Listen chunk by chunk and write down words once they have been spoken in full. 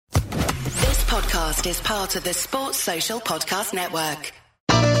podcast is part of the Sports Social Podcast Network.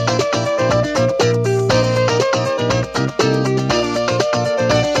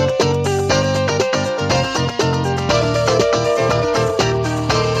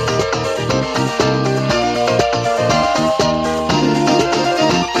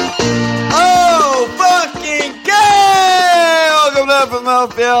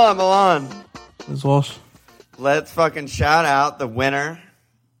 Phil, I'm Milan. This is Walsh. Let's fucking shout out the winner.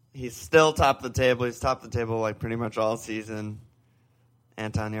 He's still top of the table. He's top of the table like pretty much all season.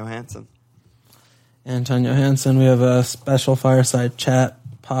 Anton Johansson. Anton Johansson. We have a special fireside chat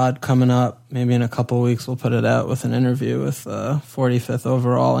pod coming up. Maybe in a couple of weeks we'll put it out with an interview with 45th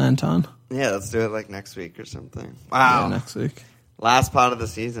overall Anton. Yeah, let's do it like next week or something. Wow. Yeah, next week. Last pod of the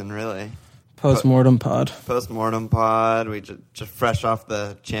season, really. Postmortem Pod. Postmortem Pod. We just fresh off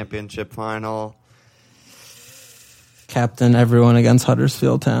the championship final. Captain everyone against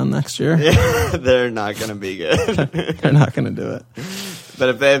Huddersfield Town next year. Yeah, they're not going to be good. They're not going to do it. But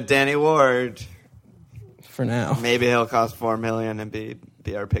if they have Danny Ward, for now, maybe he'll cost $4 million and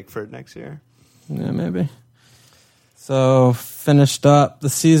be our Pickford next year. Yeah, maybe. So, finished up the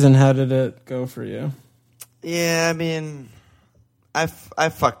season. How did it go for you? Yeah, I mean, I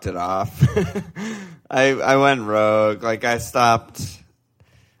fucked it off. I went rogue. Like, I stopped.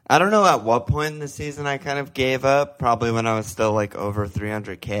 I don't know at what point in the season I kind of gave up. Probably when I was still like over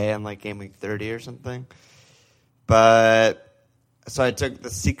 300K on like game week 30 or something. But so I took the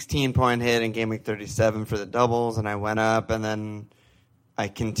 16-point hit in game week 37 for the doubles, and I went up, and then I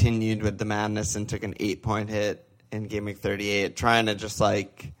continued with the madness and took an 8-point hit in game week 38, trying to just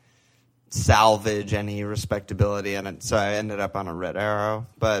like salvage any respectability in it. So I ended up on a red arrow.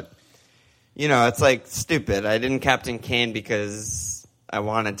 But, you know, it's like stupid. I didn't captain Kane because I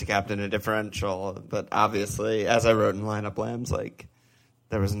wanted to captain a differential. But obviously, as I wrote in Lineup Lambs, like,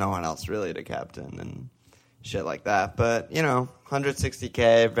 there was no one else really to captain and shit like that. But, you know,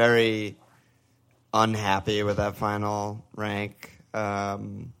 160K, very unhappy with that final rank. I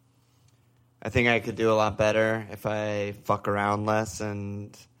think I could do a lot better if I fuck around less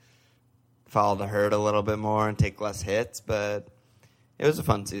and follow the herd a little bit more and take less hits, but it was a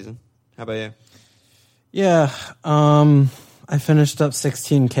fun season. How about you? Yeah, I finished up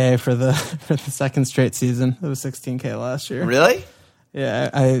 16K for the second straight season. It was 16K last year. Really? Yeah,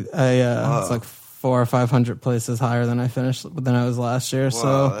 I it's like 400 or 500 places higher than I was last year. Whoa,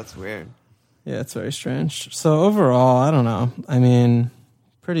 so that's weird. Yeah, it's very strange. So overall, I don't know. I mean,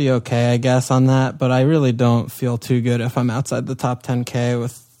 pretty okay, I guess, on that, but I really don't feel too good if I'm outside the top 10K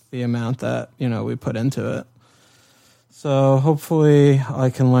with the amount that, you know, we put into it. So hopefully I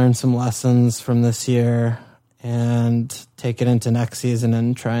can learn some lessons from this year and take it into next season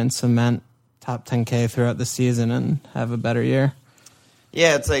and try and cement top 10K throughout the season and have a better year.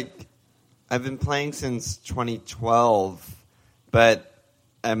 Yeah, it's like I've been playing since 2012, but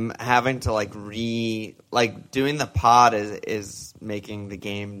I'm having to doing the pod is making the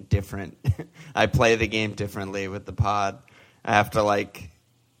game different. I play the game differently with the pod. I have to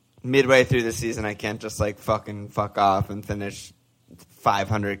midway through the season, I can't just fucking fuck off and finish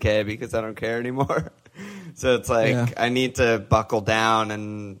 500K because I don't care anymore. So it's I need to buckle down.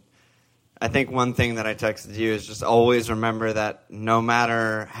 And I think one thing that I texted you is just always remember that no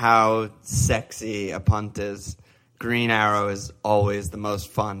matter how sexy a punt is, green arrow is always the most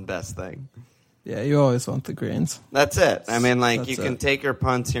fun, best thing. Yeah, you always want the greens. That's it. I mean, you can take your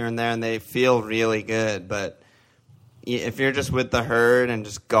punts here and there and they feel really good, but if you're just with the herd and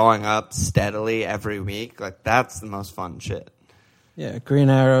just going up steadily every week, that's the most fun shit. Yeah, green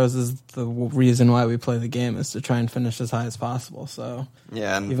arrows is the reason why we play the game, is to try and finish as high as possible. So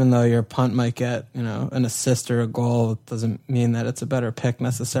yeah, even though your punt might get, an assist or a goal, it doesn't mean that it's a better pick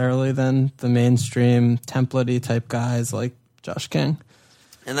necessarily than the mainstream template-y type guys like Josh King.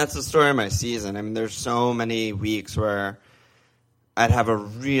 And that's the story of my season. I mean, there's so many weeks where I'd have a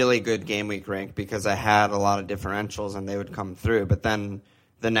really good game week rank because I had a lot of differentials and they would come through. But then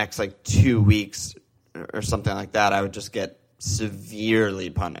the next 2 weeks or something like that, I would just get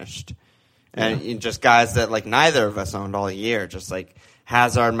severely punished. And just guys that neither of us owned all year, just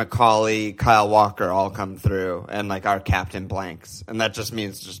Hazard, McCauley, Kyle Walker all come through, and our captain blanks. And that just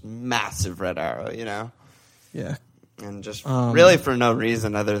means just massive red arrow, Yeah. And just really for no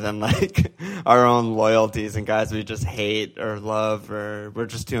reason other than our own loyalties and guys we just hate or love, or we're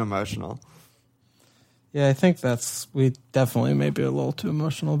just too emotional. Yeah, I think we definitely may be a little too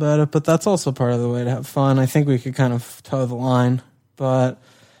emotional about it, but that's also part of the way to have fun. I think we could kind of toe the line, but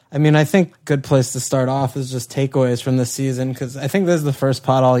I mean, I think good place to start off is just takeaways from this season, because I think this is the first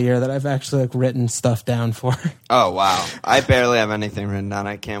pod all year that I've actually written stuff down for. Oh, wow. I barely have anything written down.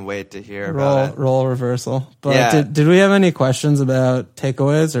 I can't wait to hear about it. Role reversal. But did we have any questions about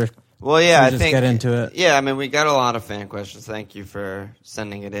takeaways, or well, yeah, I think get into it? Yeah, I mean, we got a lot of fan questions. Thank you for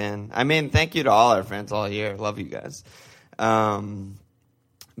sending it in. I mean, thank you to all our fans all year. Love you guys.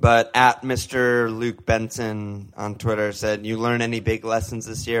 But at Mr. Luke Benson on Twitter said, you learn any big lessons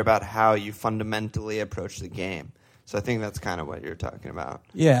this year about how you fundamentally approach the game? So I think that's kind of what you're talking about.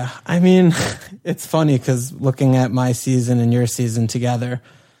 Yeah. I mean, it's funny because looking at my season and your season together,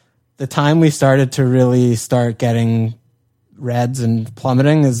 the time we started to really start getting reds and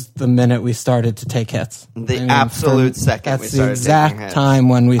plummeting is the minute we started to take hits. Absolute second we started taking hits. That's the exact time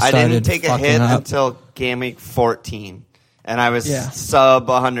when we started. I didn't take a hit up until game week 14. And I was sub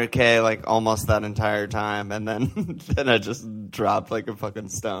 100K like almost that entire time, and then I just dropped like a fucking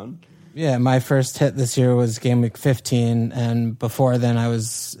stone. Yeah, my first hit this year was game week 15, and before then I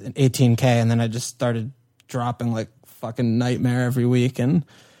was 18K, and then I just started dropping like fucking nightmare every week. And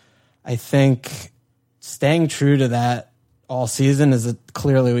I think staying true to that all season is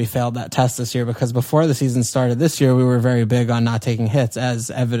clearly we failed that test this year, because before the season started this year, we were very big on not taking hits,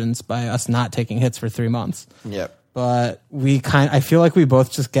 as evidenced by us not taking hits for 3 months. Yep. But I feel like we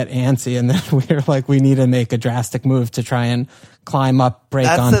both just get antsy, and then we're like, we need to make a drastic move to try and climb up, break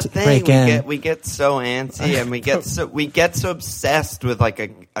in. We get so antsy, and we get so obsessed with like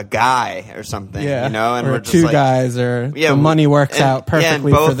a guy or something, you know, and or we're just two like, guys, or the money works out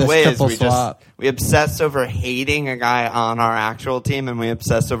perfectly for this triple swap. We obsess over hating a guy on our actual team, and we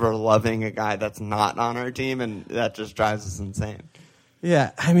obsess over loving a guy that's not on our team, and that just drives us insane.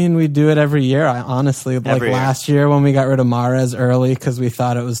 Yeah, I mean, we do it every year. Honestly, last year when we got rid of Mahrez early because we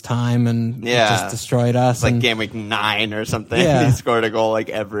thought it was time, and it just destroyed us. It's like game week 9 or something. Yeah. He scored a goal like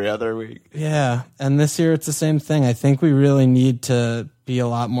every other week. Yeah, and this year it's the same thing. I think we really need to be a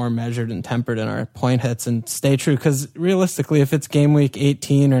lot more measured and tempered in our point hits and stay true, because realistically, if it's game week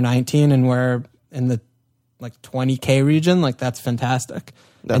 18 or 19 and we're in the like 20K region, like that's fantastic.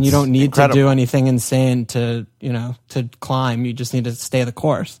 And you don't need to do anything insane to climb. You just need to stay the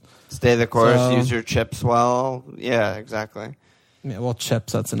course. Stay the course, use your chips well. Yeah, exactly. Yeah, well,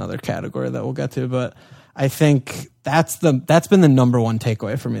 chips, that's another category that we'll get to. But I think that's been the number one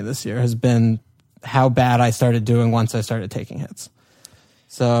takeaway for me this year, has been how bad I started doing once I started taking hits.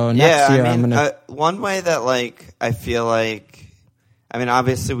 So next year, I'm going to... one way that, like, I feel like... I mean,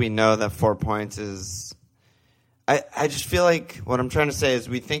 obviously we know that 4 points is... I just feel like what I'm trying to say is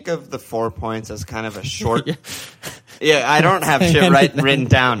we think of the 4 points as kind of a short... Yeah, I don't have shit written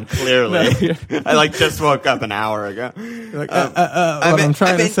down, clearly. No, I just woke up an hour ago. I'm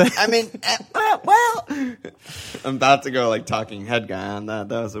trying to say... well... I'm about to go talking head guy on that.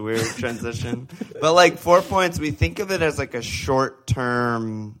 That was a weird transition. But 4 points, we think of it as like a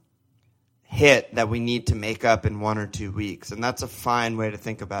short-term hit that we need to make up in 1 or 2 weeks. And that's a fine way to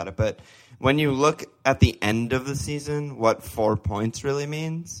think about it. But when you look at the end of the season, what 4 points really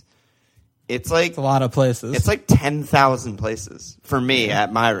means, it's like a lot of places. It's like 10,000 places for me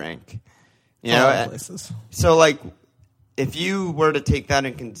at my rank. You know, places. So if you were to take that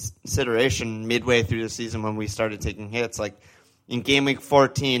in consideration midway through the season when we started taking hits, in game week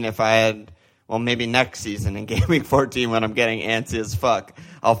 14, if I had, maybe next season in game week 14 when I'm getting antsy as fuck,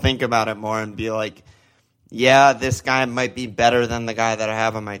 I'll think about it more and be like, yeah, this guy might be better than the guy that I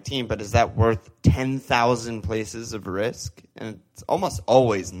have on my team, but is that worth 10,000 places of risk? And it's almost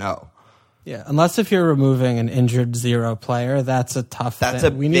always no. Yeah, unless if you're removing an injured 0 player, that's a tough thing. That's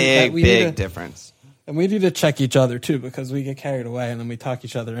a big difference. And we need to check each other, too, because we get carried away and then we talk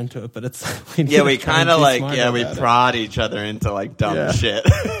each other into it. But it's... we kind of we prod each other into dumb shit.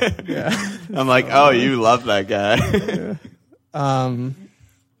 Yeah. I'm like, you love that guy.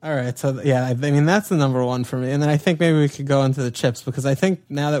 All right, so I mean, that's the number one for me. And then I think maybe we could go into the chips, because I think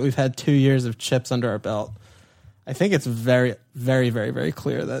now that we've had 2 years of chips under our belt, I think it's very, very, very, very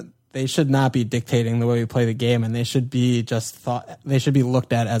clear that they should not be dictating the way we play the game, and they should be they should be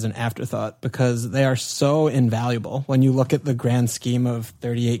looked at as an afterthought, because they are so invaluable when you look at the grand scheme of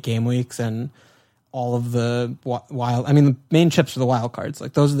 38 game weeks and all of the the main chips are the wild cards.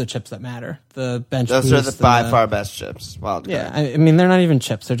 Those are the chips that matter. The bench Those boost are the by far best chips. Wild card. Yeah, I mean, they're not even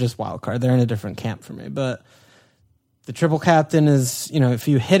chips. They're just wild card. They're in a different camp for me. But the triple captain is, if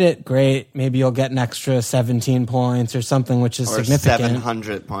you hit it, great. Maybe you'll get an extra 17 points or something, which is significant.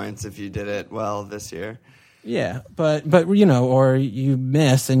 700 points if you did it well this year. Yeah, but or you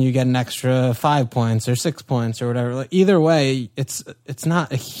miss and you get an extra 5 points or 6 points or whatever. Either way, it's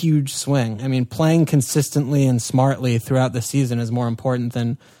not a huge swing. I mean, playing consistently and smartly throughout the season is more important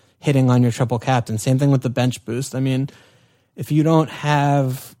than hitting on your triple captain. Same thing with the bench boost. I mean, if you don't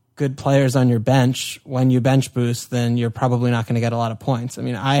have good players on your bench when you bench boost, then you're probably not going to get a lot of points. I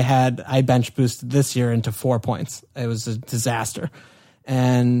mean, I bench boosted this year into 4 points. It was a disaster.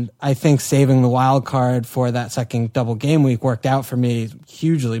 And I think saving the wild card for that second double game week worked out for me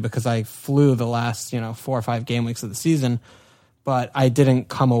hugely because I flew the last, 4 or 5 game weeks of the season, but I didn't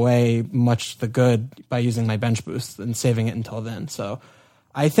come away much the good by using my bench boost and saving it until then. So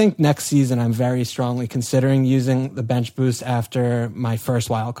I think next season I'm very strongly considering using the bench boost after my first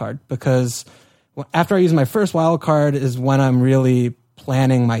wild card, because after I use my first wild card is when I'm really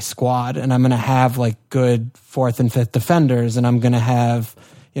planning my squad, and I'm going to have like good 4th and 5th defenders, and I'm going to have,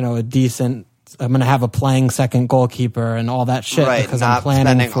 I'm going to have a playing second goalkeeper and all that shit, right, because not I'm planning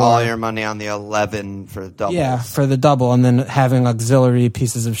spending for all your money on the 11 for doubles. Yeah, for the double, and then having auxiliary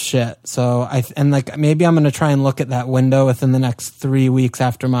pieces of shit. So maybe I'm going to try and look at that window within the next 3 weeks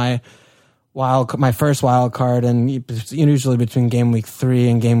after my first wild card, and usually between game week 3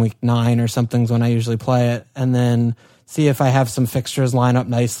 and game week 9 or something's when I usually play it, and then see if I have some fixtures line up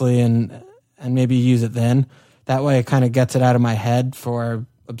nicely and maybe use it then. That way it kind of gets it out of my head for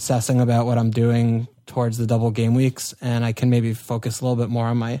obsessing about what I'm doing towards the double game weeks, and I can maybe focus a little bit more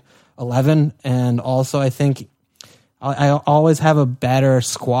on my 11. And also I think I always have a better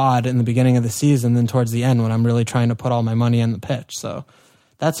squad in the beginning of the season than towards the end when I'm really trying to put all my money on the pitch. So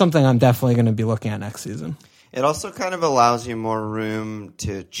that's something I'm definitely going to be looking at next season. It also kind of allows you more room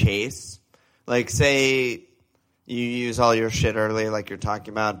to chase. Like, say you use all your shit early, like you're talking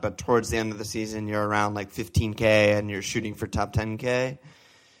about, but towards the end of the season, you're around like 15K and you're shooting for top 10K.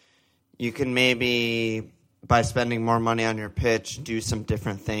 You can maybe, by spending more money on your pitch, do some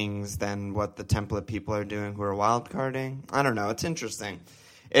different things than what the template people are doing who are wildcarding. I don't know. It's interesting.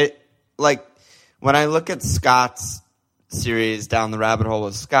 When I look at Scott's series down the rabbit hole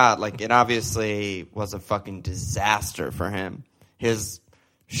with Scott, like, it obviously was a fucking disaster for him. His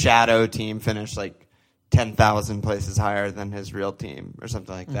shadow team finished like 10,000 places higher than his real team or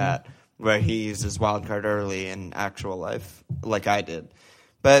something like that, where he used his wild card early in actual life like I did.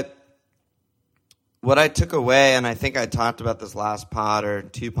 But what I took away, and I think I talked about this last pod or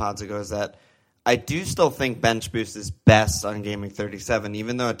 2 pods ago, is that I do still think bench boost is best on Game Week 37,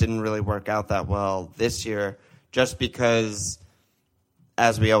 even though it didn't really work out that well this year, just because,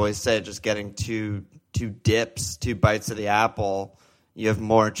 as we always say, just getting two bites of the apple, you have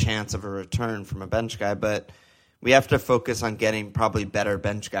more chance of a return from a bench guy. But we have to focus on getting probably better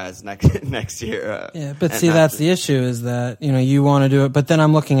bench guys next year. But see, that's the issue, is that, you want to do it, but then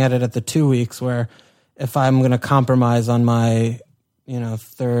I'm looking at it at the 2 weeks where if I'm going to compromise on my,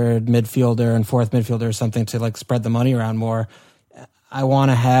 3rd midfielder and 4th midfielder or something to like spread the money around more, I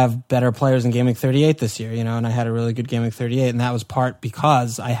want to have better players in Game Week 38 this year, and I had a really good Game Week 38, and that was part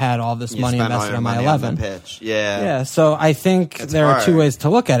because I had all this money invested on my 11. On the pitch. Yeah, so I think there are 2 ways to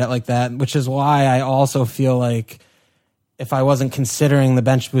look at it like that, which is why I also feel like if I wasn't considering the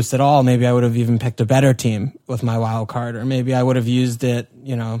bench boost at all, maybe I would have even picked a better team with my wild card, or maybe I would have used it,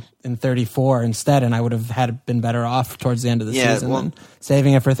 in 34 instead, and I would have been better off towards the end of the season than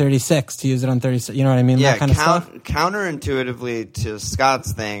saving it for 36 to use it on 36. You know what I mean? Yeah, that kind of stuff. Counterintuitively to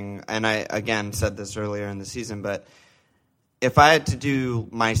Scott's thing, and I again said this earlier in the season, but if I had to do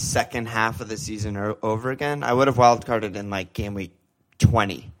my second half of the season over again, I would have wildcarded in like game week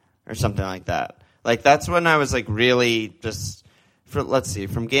 20 or something like that. Like, that's when I was like really just,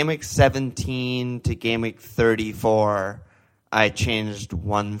 from game week 17 to game week 34, I changed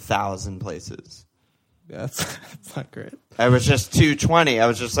 1,000 places. Yeah, that's not great. I was just 220. I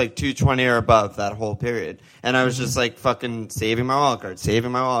was just like 220 or above that whole period. And I was just like fucking saving my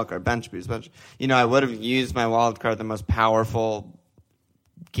wildcard, bench boost. I would have used my wildcard, the most powerful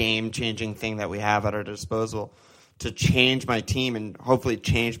game-changing thing that we have at our disposal, to change my team and hopefully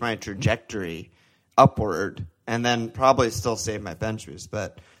change my trajectory upward, and then probably still save my bench boost.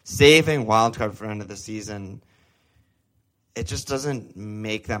 But saving wildcard for the end of the season, it just doesn't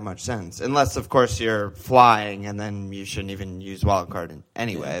make that much sense. Unless, of course, you're flying, and then you shouldn't even use wildcard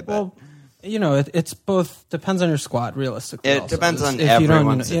anyway. Yeah, but it's both depends on your squad, realistically. It also depends on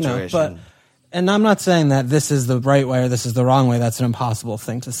everyone's situation. And I'm not saying that this is the right way or this is the wrong way. That's an impossible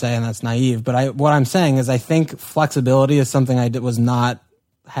thing to say, and that's naive. But what I'm saying is I think flexibility is something I was not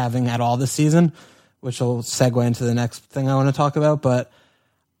having at all this season, which will segue into the next thing I want to talk about. But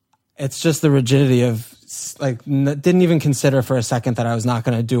it's just the rigidity of, like, didn't even consider for a second that I was not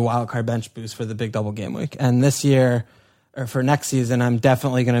going to do wildcard bench boost for the big double game week. And this year, or for next season, I'm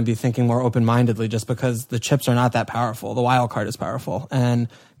definitely going to be thinking more open-mindedly, just because the chips are not that powerful. The wild card is powerful. And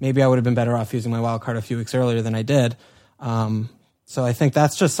maybe I would have been better off using my wild card a few weeks earlier than I did. So I think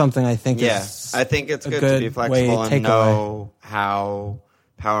that's just something I think is I think it's good to be flexible and know how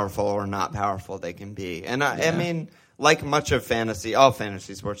powerful or not powerful they can be. And I mean, like much of fantasy, all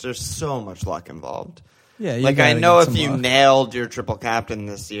fantasy sports, there's so much luck involved. Yeah, like I know if you nailed your triple captain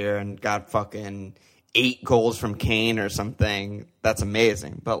this year and got fucking 8 goals from Kane or something, that's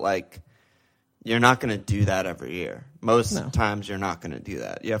amazing. But like, you're not going to do that every year. Most times you're not going to do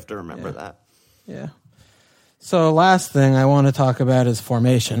that. You have to remember that. Yeah. So last thing I want to talk about is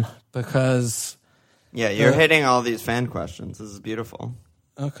formation, because... Yeah, you're hitting all these fan questions. This is beautiful.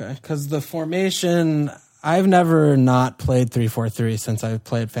 Okay, because the formation... I've never not played 3-4-3 since I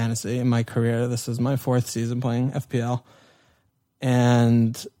played fantasy in my career. This is my 4th season playing FPL.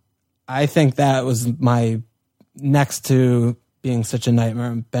 And I think that was my... Next to being such a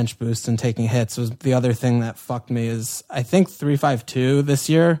nightmare, bench boost and taking hits, was the other thing that fucked me is I think 3-5-2 this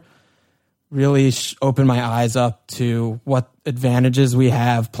year really opened my eyes up to what advantages we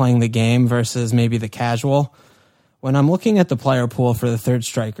have playing the game versus maybe the casual. When I'm looking at the player pool for the third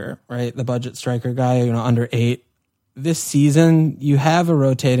striker, right, the budget striker guy, under 8, this season you have a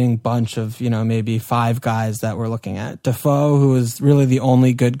rotating bunch of, maybe 5 guys that we're looking at. Defoe, who is really the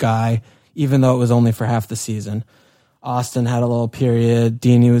only good guy, even though it was only for half the season. Austin had a little period.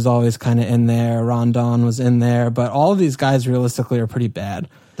 Dini was always kind of in there. Rondon was in there. But all of these guys realistically are pretty bad.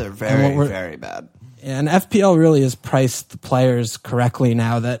 They're very, very bad. And FPL really has priced the players correctly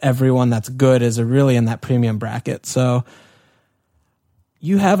now that everyone that's good is really in that premium bracket. So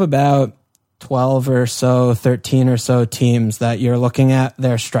you have about 12 or so, 13 or so teams that you're looking at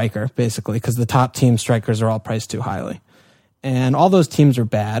their striker, basically, because the top team strikers are all priced too highly. And all those teams are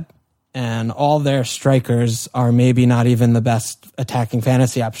bad. And all their strikers are maybe not even the best attacking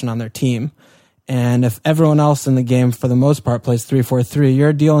fantasy option on their team. And if everyone else in the game, for the most part, plays 3-4-3,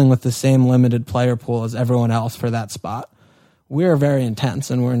 you're dealing with the same limited player pool as everyone else for that spot. We're very intense,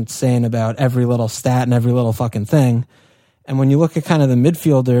 and we're insane about every little stat and every little fucking thing. And when you look at kind of the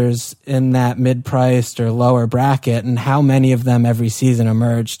midfielders in that mid-priced or lower bracket and how many of them every season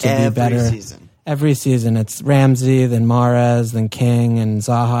emerge to be better. Every season. It's Ramsey, then Mahrez, then King, and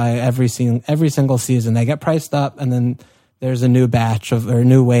Zaha. Every single season. They get priced up, and then there's a new batch or a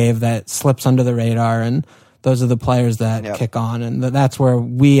new wave that slips under the radar, and those are the players that kick on. And that's where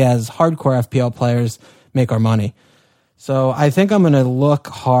we as hardcore FPL players make our money. So I think I'm going to look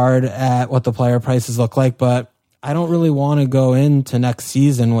hard at what the player prices look like, but I don't really want to go into next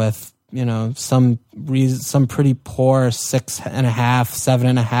season with, some pretty poor 6.5,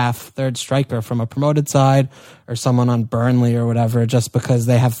 7.5 third striker from a promoted side or someone on Burnley or whatever, just because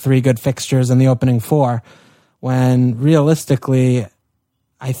they have 3 good fixtures in the opening 4. When realistically,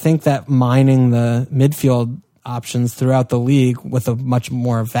 I think that mining the midfield options throughout the league with a much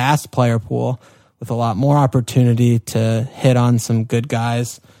more vast player pool, with a lot more opportunity to hit on some good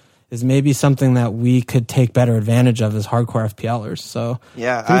guys, is maybe something that we could take better advantage of as hardcore FPLers. So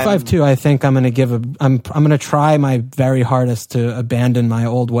 3-5-2, I think I'm going to I'm going to try my very hardest to abandon my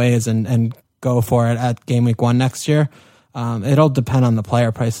old ways and go for it at game week 1 next year. It'll depend on the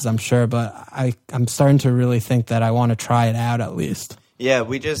player prices, I'm sure, but I'm starting to really think that I want to try it out at least. Yeah,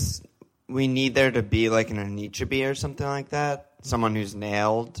 we need there to be like an Anichebe or something like that. Someone who's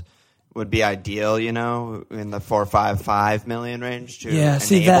nailed would be ideal, in the 4-5 million range to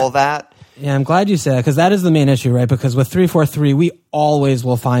enable that. Yeah, I'm glad you said that, because that is the main issue, right? Because with 3-4-3, we always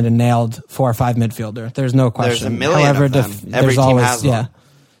will find a nailed 4 or 5 midfielder. There's no question. There's a million of them. Every team has one.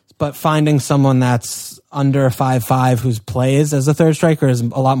 But finding someone that's under 5-5 who plays as a third striker is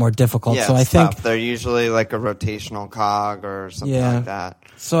a lot more difficult. Yeah, so I think they're usually like a rotational cog or something like that.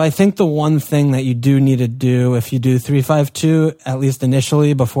 So I think the one thing that you do need to do if you do 3-5-2, at least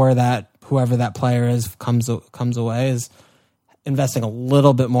initially, before that whoever that player is comes away, is investing a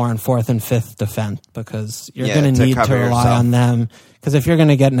little bit more in 4th and 5th defense, because you're going to need to rely on them. Because if you're going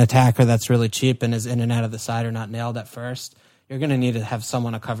to get an attacker that's really cheap and is in and out of the side or not nailed at first, you're going to need to have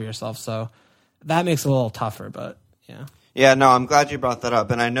someone to cover yourself. So that makes it a little tougher, but yeah. Yeah, no, I'm glad you brought that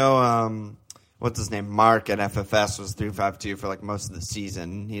up. And I know, what's his name? Mark at FFS was 3-5-2 for like most of the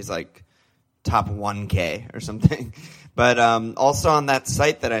season. He's like top 1K or something. But also on that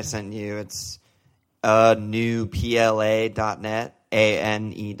site that I sent you, it's newpla.net,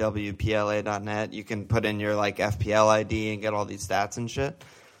 ANEWPLA.net. You can put in your like FPL ID and get all these stats and shit.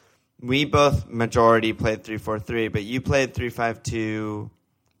 We both majority played 3-4-3, but you played 3-5-2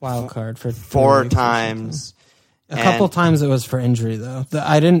 wild card for 4 times. A couple times it was for injury though.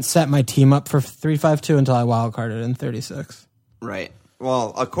 I didn't set my team up for 3-5-2 until I wild carded in 36. Right.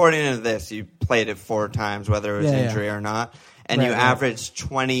 Well, according to this, you played it 4 times, whether it was injury or not, and you averaged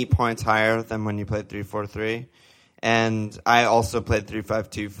 20 points higher than when you played 3-4-3. And I also played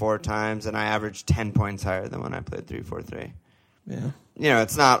 3-5-2 4 times, and I averaged 10 points higher than when I played 3-4-3. Yeah.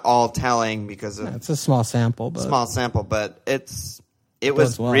 It's not all telling because of it's a small sample, but it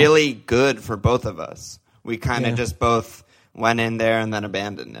was really good for both of us. We kind of just both went in there and then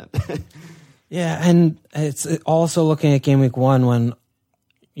abandoned it. Yeah, and it's also looking at game week 1 when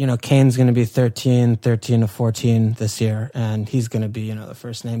Kane's going to be 13-14 this year, and he's going to be the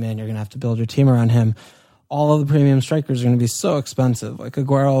first name in. You're going to have to build your team around him. All of the premium strikers are going to be so expensive. Like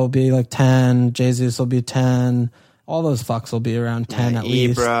Aguero will be like 10, Jesus will be 10. All those fucks will be around 10 at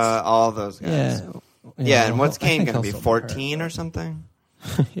least. Ibra, all those guys. Yeah, and what's Kane going to be, 14 or something?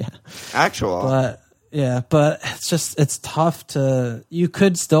 Yeah. Actual. But it's tough to, you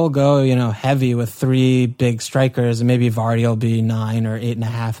could still go, heavy with 3 big strikers, and maybe Vardy will be 9 or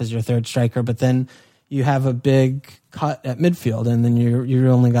 8.5 as your third striker, but then you have a big cut at midfield, and then you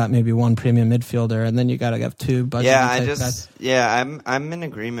only got maybe 1 premium midfielder, and then you got to have 2 budget. I'm in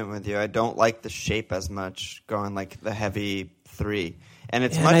agreement with you. I don't like the shape as much going like the heavy 3, and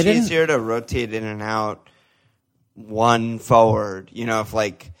it's much easier to rotate in and out one forward. If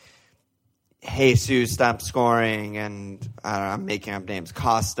like Jesus stops scoring, and I'm making up names,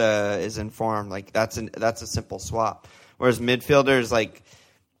 Costa is in form, like that's a simple swap. Whereas midfielders like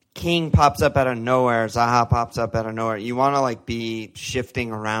King pops up out of nowhere, Zaha pops up out of nowhere. You want to like be shifting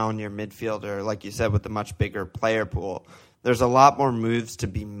around your midfielder, like you said, with the much bigger player pool. There's a lot more moves to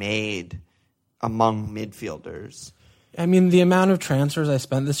be made among midfielders. I mean, the amount of transfers I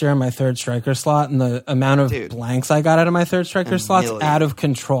spent this year on my third striker slot and the amount of blanks I got out of my third striker slot's out of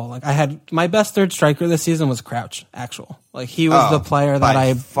control. Like I had my best third striker this season was Crouch, actual. Like he was the player that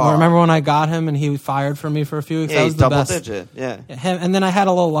I remember when I got him and he fired for me for a few weeks. Yeah, that was the best. Digit. Yeah. Him, and then I had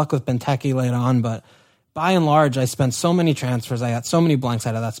a little luck with Benteke late on, but by and large, I spent so many transfers. I got so many blanks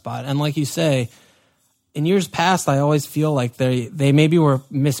out of that spot. And like you say, in years past, I always feel like they maybe were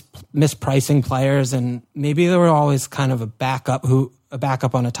mispricing players, and maybe they were always kind of a backup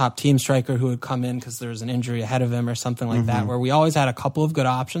on a top team striker who would come in because there was an injury ahead of him or something like that, where we always had a couple of good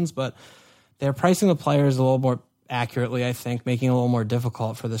options, but they're pricing the players a little more accurately, I think, making it a little more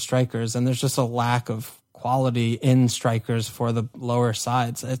difficult for the strikers, and there's just a lack of quality in strikers for the lower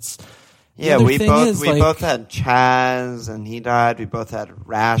sides. Yeah, we both had Chaz, and he died. We both had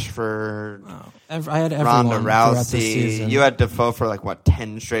Rashford. I had everyone Ronda Rousey. You had Defoe for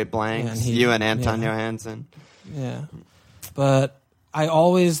 10 straight blanks. Yeah, you and Anton Johansson. Yeah, but I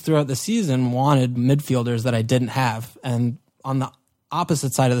always throughout the season wanted midfielders that I didn't have, and on the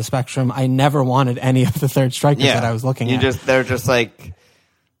opposite side of the spectrum, I never wanted any of the third strikers that I was looking at. They're just like,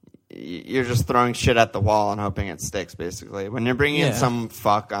 you're just throwing shit at the wall and hoping it sticks, basically. When you're bringing in some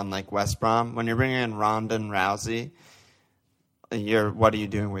fuck on West Brom, when you're bringing in Ronda and Rousey, what are you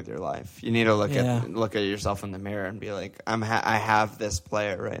doing with your life? You need to look at yourself in the mirror and be like, I have this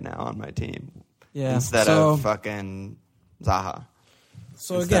player right now on my team, instead of fucking Zaha.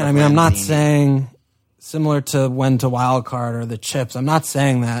 So again, I mean, I'm not saying similar to when to wildcard or the chips. I'm not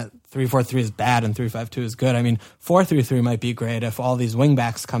saying that 3-4-3 is bad and 3-5-2 is good. I mean, 4-3-3 might be great if all these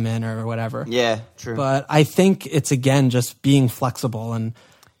wingbacks come in or whatever. Yeah, true. But I think it's, again, just being flexible. And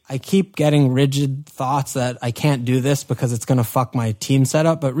I keep getting rigid thoughts that I can't do this because it's going to fuck my team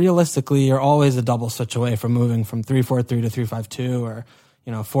setup. But realistically, you're always a double switch away from moving from 3-4-3 to 3-5-2 or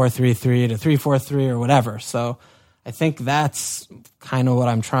 4-3-3 to 3-4-3 or whatever. So I think that's kind of what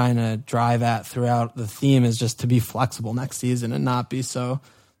I'm trying to drive at throughout the theme, is just to be flexible next season and not be so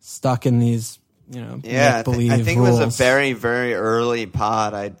stuck in these, make-believe I think rules. It was a very, very early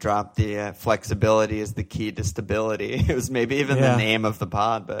pod. I dropped the flexibility is the key to stability. It was maybe even the name of the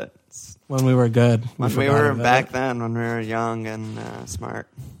pod, but when we were good, when we were back then, when we were young and smart.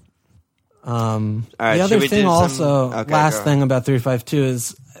 All right, the other thing also, last thing about 3-5-2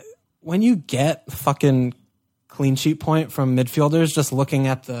 is when you get fucking clean sheet point from midfielders, just looking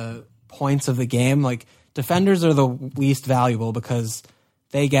at the points of the game, like defenders are the least valuable because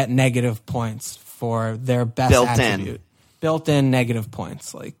they get negative points for their best attribute. Built-in negative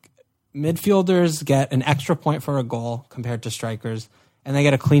points. Like midfielders get an extra point for a goal compared to strikers, and they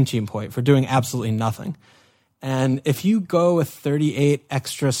get a clean sheet point for doing absolutely nothing. And if you go with 38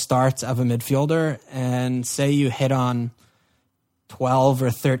 extra starts of a midfielder and say you hit on 12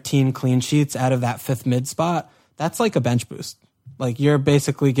 or 13 clean sheets out of that fifth mid spot, that's like a bench boost. Like you're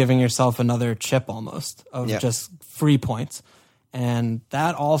basically giving yourself another chip almost of just free points. And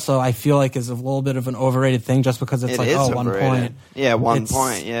that also, I feel like, is a little bit of an overrated thing just because it's 1 point. Yeah, 1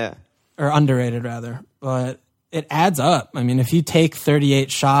 point, yeah. Or underrated, rather. But it adds up. I mean, if you take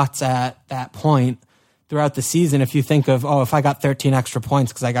 38 shots at that point throughout the season, if you think of, if I got 13 extra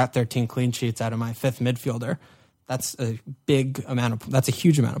points because I got 13 clean sheets out of my fifth midfielder, That's a big amount that's a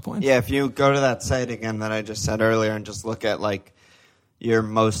huge amount of points. Yeah, if you go to that site again that I just said earlier and just look at like your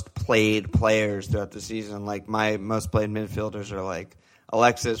most played players throughout the season, like my most played midfielders are like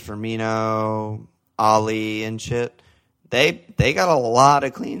Alexis, Firmino, Ali, and shit. They got a lot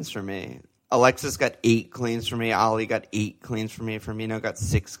of cleans for me. Alexis got 8 cleans for me. Ali got 8 cleans for me. Firmino got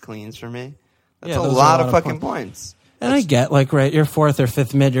 6 cleans for me. That's a lot of fucking points. And I get, like, right, you're 4th or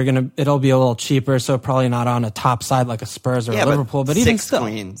 5th mid, it'll be a little cheaper, so probably not on a top side like a Spurs or a Liverpool, but even still.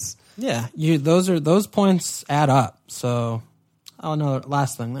 6 cleans. Yeah, those points add up. So,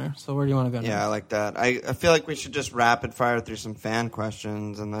 last thing there. So where do you want to go now? Yeah, I like that. I feel like we should just rapid fire through some fan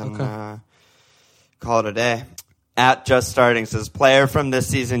questions and then call it a day. At Just Starting says, player from this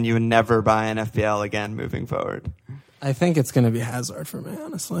season you would never buy in FPL again moving forward. I think it's going to be Hazard for me,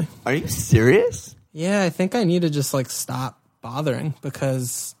 honestly. Are you serious? Yeah, I think I need to just like stop bothering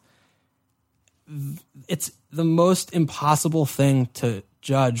because it's the most impossible thing to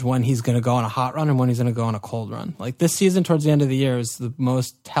judge when he's going to go on a hot run and when he's going to go on a cold run. Like this season towards the end of the year is the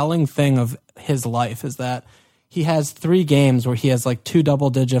most telling thing of his life is that he has 3 games where he has like 2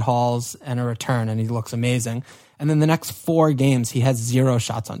 double-digit hauls and a return and he looks amazing. And then the next 4 games, he has 0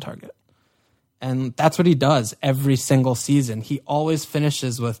 shots on target. And that's what he does every single season. He always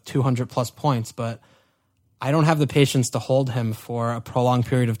finishes with 200-plus points, but I don't have the patience to hold him for a prolonged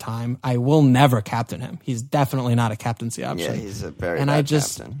period of time. I will never captain him. He's definitely not a captaincy option. Yeah, he's a very bad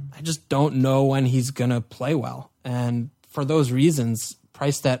captain. I just don't know when he's going to play well. And for those reasons,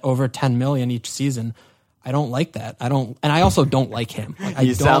 priced at over $10 million each season, I don't like that. And I also don't like him. Like,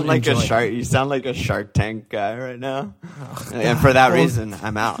 you sound like a shark. You sound like a Shark Tank guy right now, and for that reason,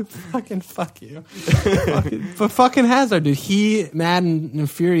 I'm out. Fucking fuck you. But fucking Hazard, dude. Madden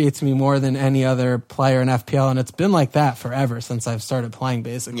infuriates me more than any other player in FPL, and it's been like that forever since I've started playing.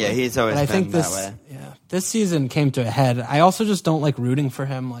 Basically, yeah, he's always been that way. Yeah, this season came to a head. I also just don't like rooting for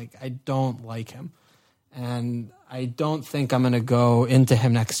him. Like I don't like him, and I don't think I'm going to go into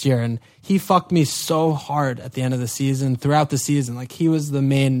him next year. And he fucked me so hard at the end of the season, throughout the season. Like, he was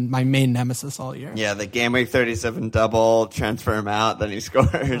my main nemesis all year. Yeah, the game week 37 double, transfer him out, then he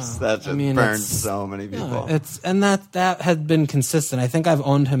scores. That just burns so many people. And that had been consistent. I think I've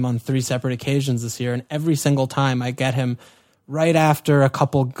owned him on 3 separate occasions this year, and every single time I get him right after a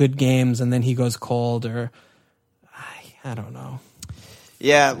couple good games, and then he goes cold, or I don't know.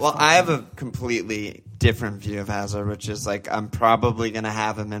 Yeah, well, I have a completely different view of Hazard, which is like I'm probably going to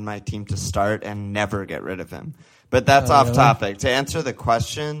have him in my team to start and never get rid of him. But that's off topic. To answer the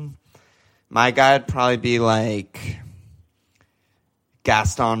question, my guy would probably be like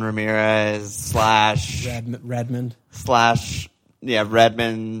Gaston Ramirez / Redmond / Redmond,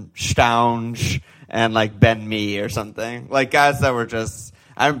 Stounge, and like Ben Mee or something. Like guys that were just...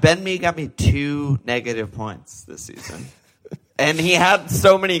 Ben Mee got me 2 negative points this season. And he had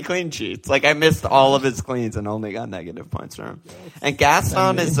so many clean sheets. Like, I missed all of his cleans and only got negative points from him. And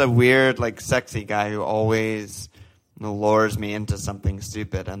Gaston is a weird, like, sexy guy who always lures me into something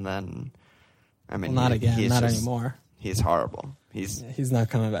stupid. And then, I mean... Well, not again. Not anymore. He's horrible. He's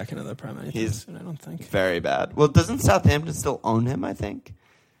not coming back into the Prem anytime soon, I don't think. Very bad. Well, doesn't Southampton still own him, I think?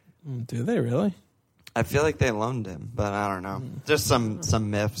 Do they really? I feel like they loaned him, but I don't know. Just some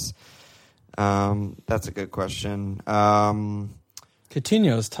myths. That's a good question.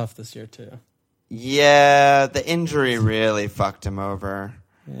 Coutinho is tough this year too. Yeah, the injury really fucked him over.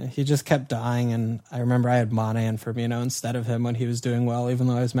 Yeah, he just kept dying, and I remember I had Mane and Firmino instead of him when he was doing well, even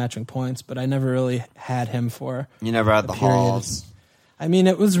though I was matching points, but I never really had him for... You never had the hauls. I mean,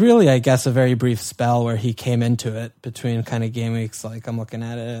 it was really, I guess, a very brief spell where he came into it between kind of game weeks, like I'm looking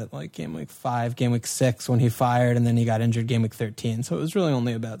at it, like game week 5, game week 6 when he fired, and then he got injured game week 13. So it was really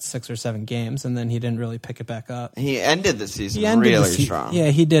only about 6 or 7 games, and then he didn't really pick it back up. He ended the season really strong. Yeah,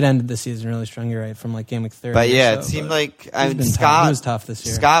 he did end the season really strong, you're right, from like game week 30. But yeah, it seemed like Scott... He was tough this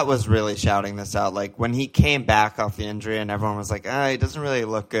year. Scott was really shouting this out. Like when he came back off the injury and everyone was like, he doesn't really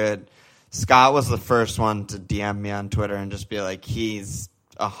look good. Scott was the first one to DM me on Twitter and just be like, he's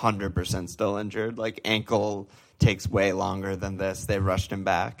 100% still injured. Like ankle takes way longer than this. They rushed him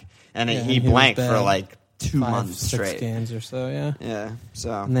back, and he blanked for like 2 months straight. 6 games or so. Yeah.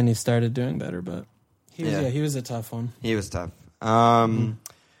 So and then he started doing better, but he was a tough one. He was tough.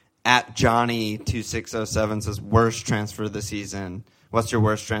 At Johnny2607 says worst transfer of the season. What's your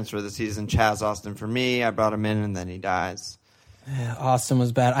worst transfer of the season? Chaz Austin for me. I brought him in and then he dies. Yeah, Austin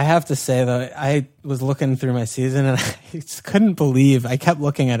was bad. I have to say, though, I was looking through my season, and I just couldn't believe. I kept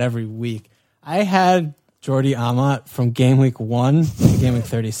looking at every week. I had Jordi Amat from game week 1 to game week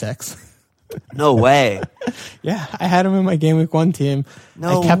 36. No way. Yeah, I had him in my game week 1 team.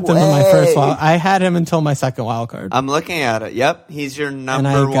 No I kept him in my first wild. I had him until my second wild card. I'm looking at it. Yep, he's your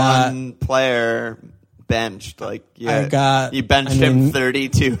number one player benched. Like, yeah, you benched him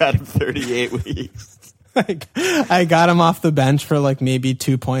 32 out of 38 weeks. I got him off the bench for like maybe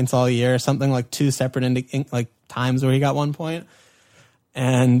 2 points all year, something like 2 separate times where he got 1 point,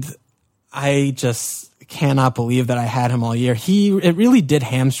 and I just cannot believe that I had him all year. It really did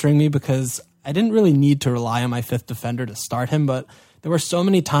hamstring me because I didn't really need to rely on my 5th defender to start him, but there were so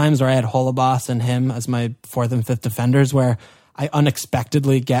many times where I had Holebas and him as my 4th and 5th defenders where I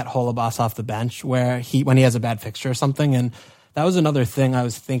unexpectedly get Holebas off the bench when he has a bad fixture or something. And that was another thing I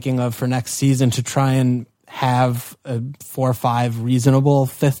was thinking of for next season, to try and have a 4 or 5 reasonable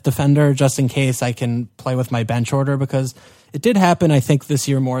 5th defender just in case I can play with my bench order, because it did happen, I think, this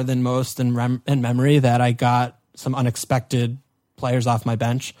year more than most in memory that I got some unexpected players off my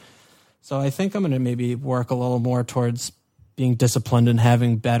bench. So I think I'm going to maybe work a little more towards being disciplined and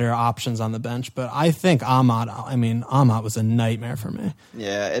having better options on the bench. But I think Amat was a nightmare for me.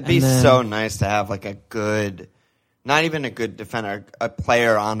 Yeah, it'd be so nice to have like a good, not even a good defender, a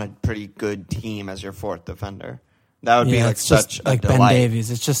player on a pretty good team as your 4th defender. That would be like such a like delight. Ben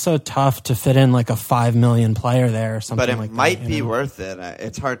Davies. It's just so tough to fit in like a 5 million player there or something like that. But it might be worth it.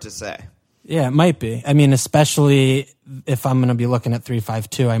 It's hard to say. Yeah, it might be. I mean, especially if I'm going to be looking at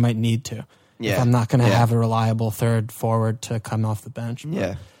 3-5-2, I might need to. Yeah. If I'm not going to have a reliable third forward to come off the bench. But,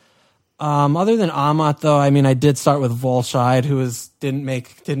 yeah. Other than Amat, though, I mean, I did start with Volscheid, who didn't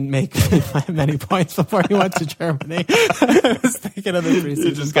make many points before he went to Germany. I was thinking of the preseason.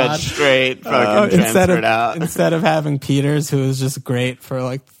 You just got straight fucking transferred out. Instead of having Peters, who was just great for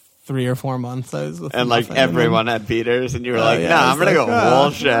like 3 or 4 months. I was with and like everyone had Peters, and you were like, I'm going to go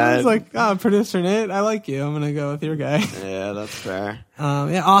Volscheid. I was like, producer Nate, I like you. I'm going to go with your guy. Yeah, that's fair.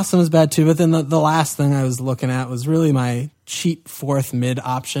 Awesome was bad too. But then the last thing I was looking at was really my cheap 4th mid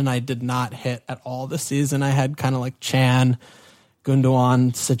option. I did not hit at all this season. I had kind of like Chan,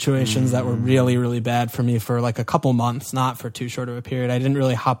 Gundogan situations that were really, really bad for me for like a couple months, not for too short of a period. I didn't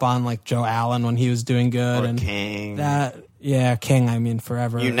really hop on like Joe Allen when he was doing good. Or King. King, I mean,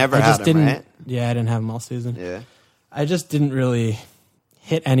 forever. You never had him, right? Yeah, I didn't have him all season. Yeah. I just didn't really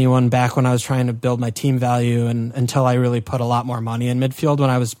hit anyone back when I was trying to build my team value, and until I really put a lot more money in midfield. When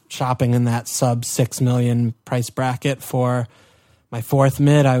I was shopping in that sub 6 million price bracket for my 4th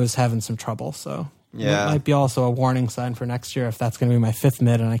mid, I was having some trouble. So it might be also a warning sign for next year if that's going to be my 5th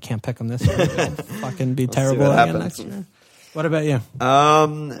mid and I can't pick them this year. It'll fucking be terrible again next year. What about you?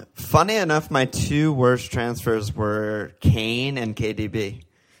 Funny enough, my 2 worst transfers were Kane and KDB.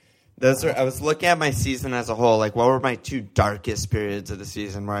 I was looking at my season as a whole, like what were my 2 darkest periods of the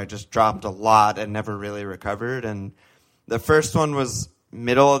season where I just dropped a lot and never really recovered. And the first one was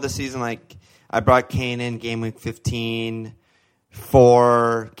middle of the season. Like I brought Kane in game week 15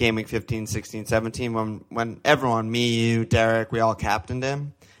 for game week 15, 16, 17 when everyone, me, you, Derek, we all captained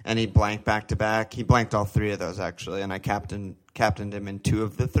him. And he blanked back-to-back. He blanked all 3 of those, actually, and I captained him in 2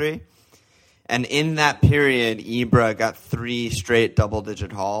 of the 3. And in that period, Ibra got 3 straight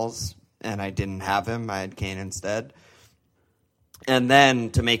double-digit hauls, and I didn't have him. I had Kane instead. And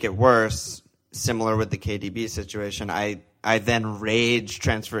then, to make it worse, similar with the KDB situation, I then rage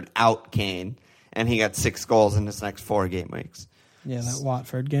transferred out Kane, and he got 6 goals in his next 4 game weeks. Yeah, that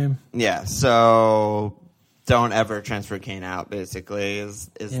Watford game. Yeah, so don't ever transfer Kane out, basically, is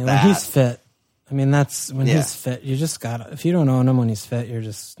that. When he's fit. I mean, that's when he's fit. You just got to, if you don't own him when he's fit, you're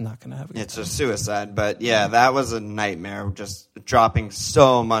just not going to have it. It's a suicide. But yeah, that was a nightmare, just dropping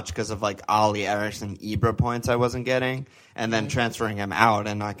so much because of like Ali Eriksson Ibra points I wasn't getting, and then transferring him out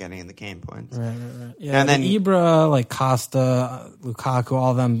and not getting the Kane points. Right. Yeah, and then Ibra, like Costa, Lukaku,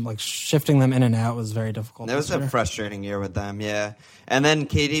 all of them, like shifting them in and out was very difficult. It was a frustrating year with them, yeah. And then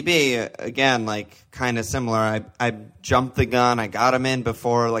KDB, again, like kind of similar. I jumped the gun. I got him in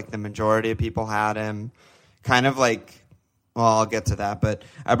before like the majority of people had him. Kind of like, well, I'll get to that. But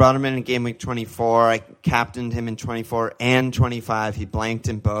I brought him in game week 24. I captained him in 24 and 25. He blanked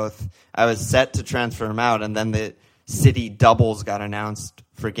in both. I was set to transfer him out, and then the City doubles got announced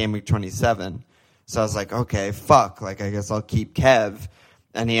for game week 27. So I was like, okay, fuck. Like, I guess I'll keep Kev.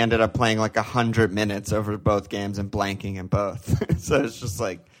 And he ended up playing like 100 minutes over both games and blanking in both. So it's just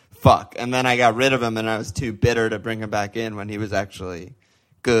like, fuck. And then I got rid of him, and I was too bitter to bring him back in when he was actually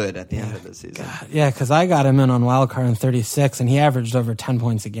good at the end of the season. God. Yeah, because I got him in on wildcard in 36, and he averaged over 10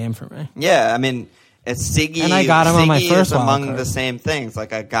 points a game for me. Yeah, I mean, it's Siggy. And I got him on my first among wildcard. The same things.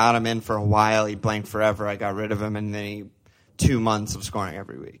 Like, I got him in for a while. He blanked forever. I got rid of him, and then 2 months of scoring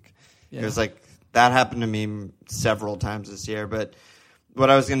every week. Yeah. It was like, that happened to me several times this year. But what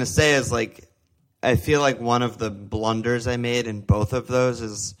I was going to say is, like, I feel like one of the blunders I made in both of those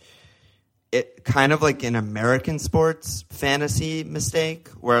is it kind of like an American sports fantasy mistake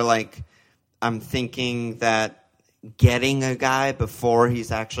where, like, I'm thinking that getting a guy before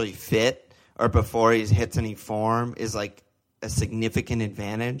he's actually fit or before he hits any form is, like, a significant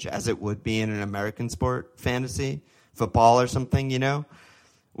advantage as it would be in an American sport fantasy, football or something, you know?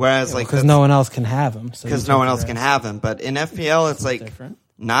 Whereas, like, because no one else can have him. Because no one else can have him. But in FPL, it's like different.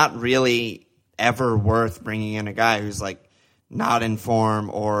 Not really ever worth bringing in a guy who's like not in form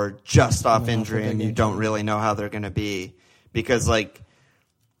or just off injury and you don't really know how they're going to be. Because, like,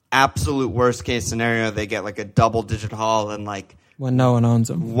 absolute worst case scenario, they get like a double digit haul and like when no one owns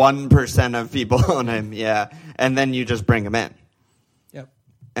him, 1% of people own him. Yeah, and then you just bring him in. Yep.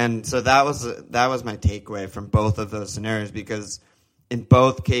 And so that was my takeaway from both of those scenarios, because in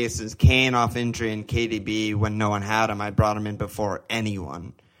both cases, Kane off injury and KDB, when no one had him, I brought him in before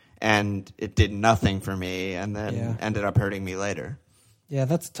anyone. And it did nothing for me and then ended up hurting me later. Yeah,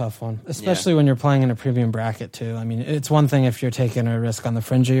 that's a tough one, especially when you're playing in a premium bracket, too. I mean, it's one thing if you're taking a risk on the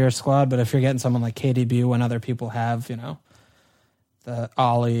fringe of your squad, but if you're getting someone like KDB when other people have, you know, the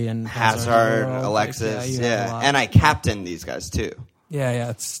Ollie and Hazard, Alexis, and I captained these guys, too.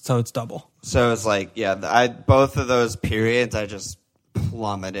 Yeah, so it's double. So it's like, both of those periods, I just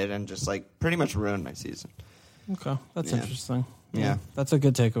plummeted and just like pretty much ruined my season. Okay, that's interesting. Yeah, that's a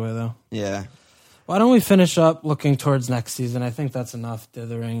good takeaway though. Yeah. Why don't we finish up looking towards next season? I think that's enough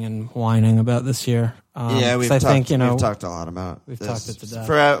dithering and whining about this year. We've talked a lot about. We've talked it to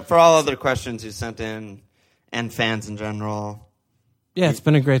death. For all other questions you sent in and fans in general. Yeah, it's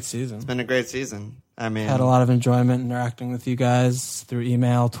been a great season. It's been a great season. I mean, had a lot of enjoyment interacting with you guys through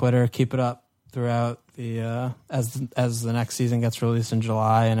email, Twitter. Keep it up throughout the as the next season gets released in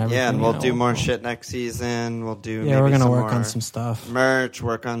July and everything. Yeah, and we'll do more shit next season. We'll do we're gonna work on some stuff. Merch,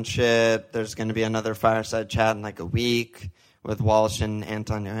 work on shit. There's gonna be another fireside chat in like a week with Walsh and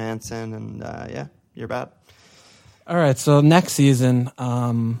Anton Johansson, and you're bad. All right, so next season,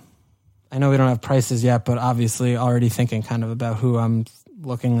 I know we don't have prices yet, but obviously already thinking kind of about who I'm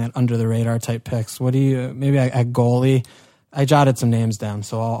looking at under the radar type picks. What do you maybe at goalie? I jotted some names down,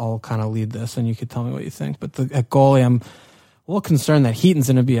 so I'll kind of lead this, and you could tell me what you think. But at goalie, I'm a little concerned that Heaton's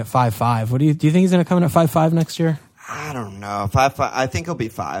going to be at 5'5". Do you think he's going to come in at 5'5" next year? I don't know. 5'5". I think he'll be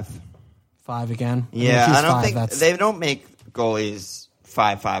 5. 5 again? Yeah, I don't think they don't make goalies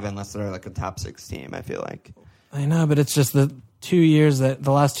 5'5" unless they're like a top 6 team. I feel like. I know, but it's just the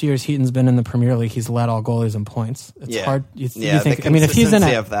last 2 years Heaton's been in the Premier League, he's led all goalies in points. It's hard. You think, the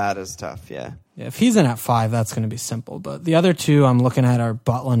consistency of that is tough. Yeah, if he's in at 5, that's going to be simple. But the other two I'm looking at are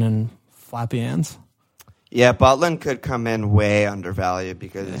Butland and Flappy Hands. Yeah, Butland could come in way undervalued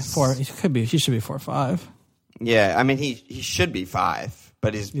because he should be 4-5. Yeah, I mean he should be 5,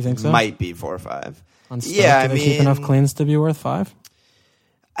 but he might be 4-5. Yeah, do they keep enough cleans to be worth 5?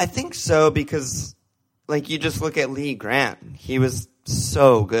 I think so, because like you just look at Lee Grant, he was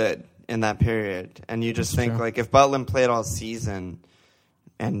so good in that period, and you just think like if Butland played all season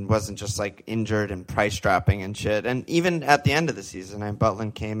and wasn't just like injured and price dropping and shit, and even at the end of the season,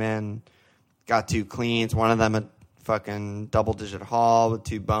 Butland came in, got 2 cleans, one of them a fucking double digit haul with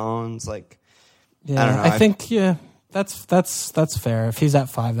 2 bones, like I don't know. I think that's fair. If he's at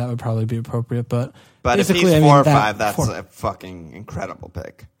 5, that would probably be appropriate, but if he's 4 or 5, that's a fucking incredible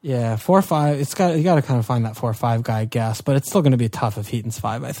pick. Yeah, 4 or 5. You got to kind of find that 4 or 5 guy, I guess. But it's still going to be tough if Heaton's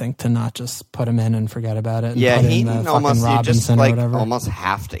 5. I think to not just put him in and forget about it. And yeah, put Heaton in almost Robinson you just like or whatever. almost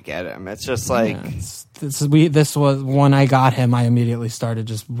have to get him. It's just like this was when I got him. I immediately started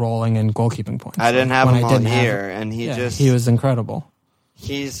just rolling in goalkeeping points. I didn't have him all year, and he was incredible.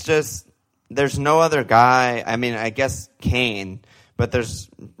 He's just there's no other guy. I mean, I guess Kane. But there's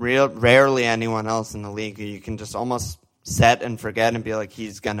rarely anyone else in the league who you can just almost set and forget and be like,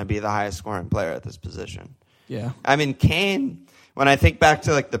 he's going to be the highest scoring player at this position. Yeah. I mean, Kane, when I think back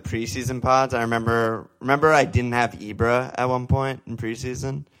to like the preseason pods, I remember I didn't have Ibra at one point in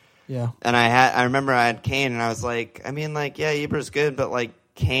preseason. Yeah. And I remember I had Kane, and I was like, I mean, like, yeah, Ibra's good, but like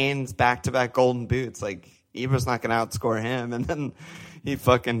Kane's back-to-back golden boots. Like, Ibra's not going to outscore him. And then he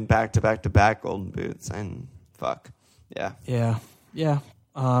fucking back-to-back golden boots. And fuck. Yeah. Yeah. Yeah,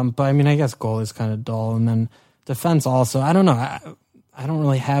 but I mean, I guess goal is kind of dull, and then defense also. I don't know. I don't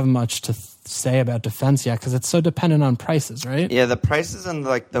really have much to say about defense yet because it's so dependent on prices, right? Yeah, the prices and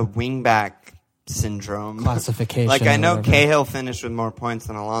like the wingback syndrome classification. Like I know Cahill finished with more points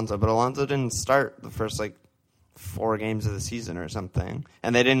than Alonso, but Alonso didn't start the first like 4 games of the season or something,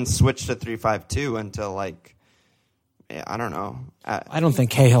 and they didn't switch to 3-5-2 until like. Yeah, I don't know. I don't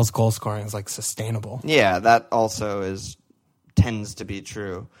think Cahill's goal scoring is like sustainable. Yeah, that also is tends to be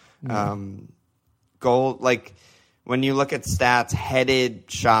true. Goal, like when you look at stats, headed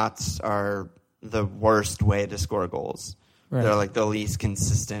shots are the worst way to score goals. Right. They're like the least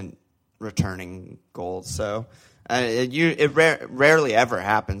consistent returning goals. So it rarely ever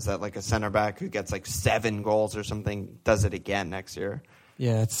happens that like a center back who gets like 7 goals or something does it again next year.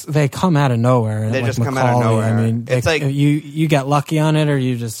 Yeah, they come out of nowhere. They like just come out of nowhere. I mean, it's like you get lucky on it, or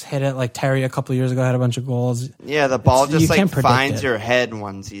you just hit it. Like Terry a couple of years ago had a bunch of goals. Yeah, the ball just like finds your head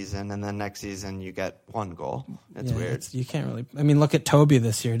one season, and then next season you get 1 goal. It's weird. You can't really. I mean, look at Toby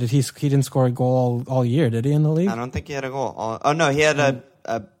this year. He didn't score a goal all year? Did he in the league? I don't think he had a goal. Oh no, he had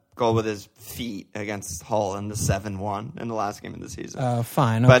a goal with his feet against Hull in the 7-1 in the last game of the season.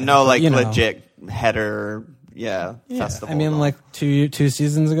 Fine, but no, like legit header. Yeah, festival. I mean, like two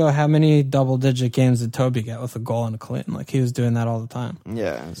seasons ago, how many double-digit games did Toby get with a goal and a clean? Like, he was doing that all the time.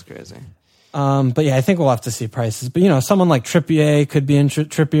 Yeah, it's crazy. But yeah, I think we'll have to see prices. But, someone like Trippier could be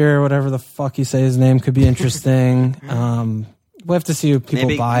Trippier, whatever the fuck you say his name, could be interesting. We'll have to see who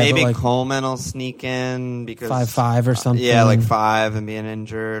people buy. Maybe like, Coleman will sneak in because 5-5 or something. Yeah, like 5 and being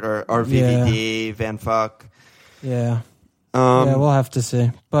injured, or VVD, Van Fuck. Yeah. We'll have to see.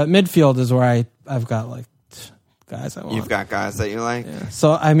 But midfield is where I've got like guys I want. You've got guys that you like? Yeah.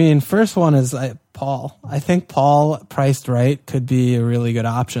 So, I mean, first one is Paul. I think Paul, priced right, could be a really good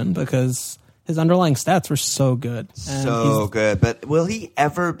option because his underlying stats were so good. So good. But will he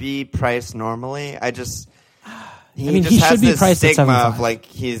ever be priced normally? He should has be this priced at stigma 75. of like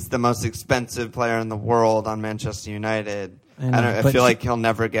he's the most expensive player in the world on Manchester United. I feel like he'll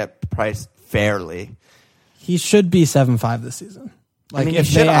never get priced fairly. He should be 7.5 this season. Like, he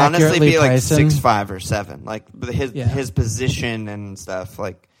should honestly be like 6.5 or 7. Like his position and stuff.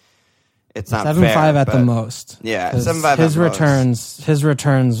 Like it's not 7.5 fair, at the most. Yeah, 7.5. His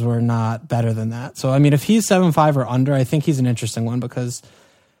returns were not better than that. So I mean, if he's 7.5 or under, I think he's an interesting one because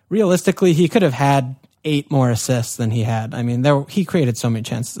realistically, he could have had 8 more assists than he had. I mean, he created so many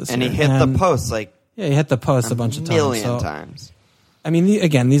chances this year, and he hit the post he hit the post a bunch of times. Million times. I mean,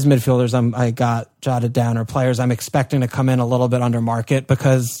 these midfielders I got jotted down are players I'm expecting to come in a little bit under market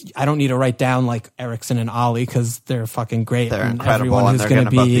because I don't need to write down like Eriksson and Ollie because they're fucking great. They're incredible, and they're going to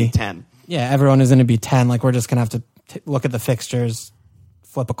be 10. Yeah, everyone is going to be 10. Like, we're just going to have to look at the fixtures,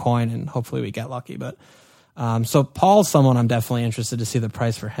 flip a coin, and hopefully we get lucky. But so Paul's someone I'm definitely interested to see the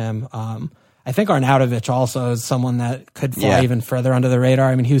price for him. I think Arnautovic also is someone that could fly even further under the radar.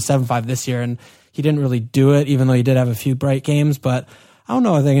 I mean, he was 7.5 this year, and he didn't really do it, even though he did have a few bright games. But I don't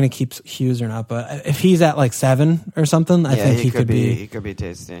know if they're going to keep Hughes or not. But if he's at like 7 or something, I think he could be. He could be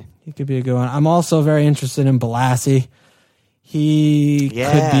tasty. He could be a good one. I'm also very interested in Balassi. Could be.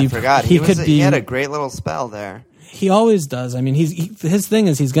 I forgot. He had a great little spell there. He always does. I mean, his thing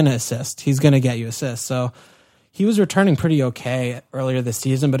is he's going to assist. He's going to get you assists. So he was returning pretty okay earlier this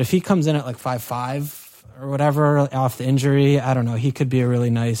season. But if he comes in at like 5.5 or whatever off the injury, I don't know. He could be a really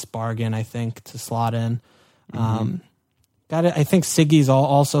nice bargain, I think, to slot in. I think Siggy's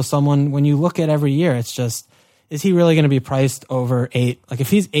also someone, when you look at every year, it's just, is he really going to be priced over 8? Like if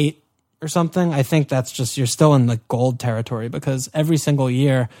he's 8 or something, I think that's just, you're still in the gold territory because every single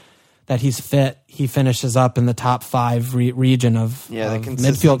year that he's fit, he finishes up in the top 5 region of the midfield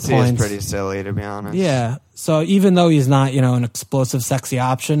consistency points. is pretty silly, to be honest. Yeah. So even though he's not, an explosive, sexy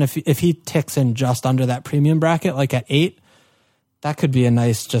option, if he ticks in just under that premium bracket, like at 8, that could be a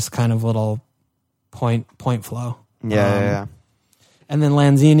nice, just kind of little point flow. Yeah. And then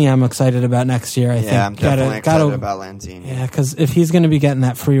Lanzini, I'm excited about next year. I think I'm definitely excited about Lanzini. Yeah, because if he's going to be getting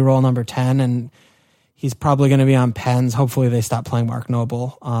that free roll number 10, and he's probably going to be on pens. Hopefully, they stop playing Mark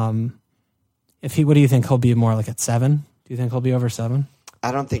Noble. What do you think he'll be more like at 7? Do you think he'll be over 7?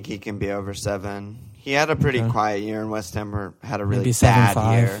 I don't think he can be over 7. He had a pretty quiet year, and West Ham had a really Maybe bad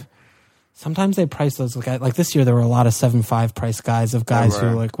 7.5. year. Sometimes they price those guys. Like this year, there were a lot of 7.5 price guys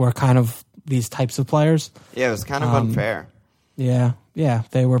who were kind of these types of players. Yeah, it was kind of unfair. Yeah,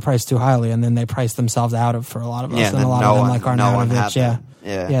 they were priced too highly, and then they priced themselves out of for a lot of us, and a lot of them, like Arnautovic.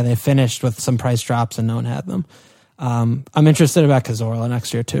 Yeah, they finished with some price drops, and no one had them. I'm interested about Cazorla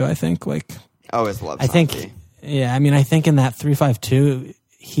next year too. I think always love. I think in that 3.52,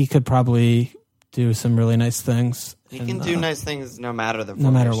 he could probably do some really nice things. He can do nice things no matter the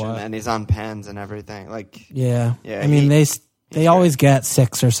formation, no matter what, and he's on pens and everything. I mean they always get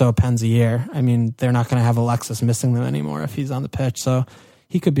 6 or so pens a year. I mean, they're not going to have Alexis missing them anymore if he's on the pitch. So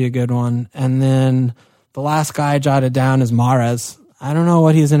he could be a good one. And then the last guy I jotted down is Mahrez. I don't know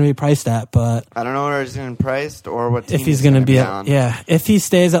what he's going to be priced at, but I don't know where he's going to be priced or what team if he's going to be on. Yeah, if he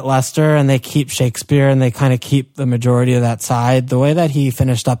stays at Leicester and they keep Shakespeare and they kind of keep the majority of that side, the way that he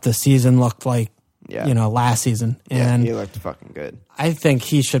finished up the season looked like last season. And he looked fucking good. I think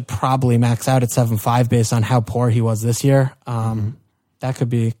he should probably max out at 7.5 based on how poor he was this year. That could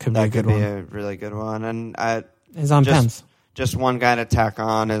be a good one. That could be a really good one. And he's on Pens. Just one guy to tack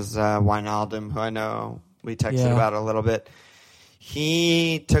on is Wijnaldum, who I know we texted about a little bit.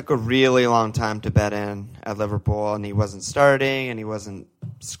 He took a really long time to bet in at Liverpool, and he wasn't starting, and he wasn't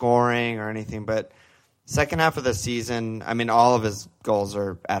scoring or anything. But second half of the season, I mean, all of his goals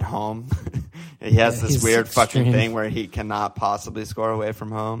are at home. He has this weird fucking thing where he cannot possibly score away from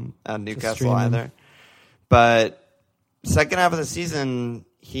home at Newcastle either. But second half of the season,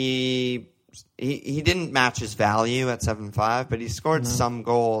 he didn't match his value at 7.5, but he scored some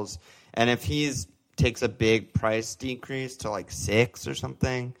goals. And if he's takes a big price decrease to like 6 or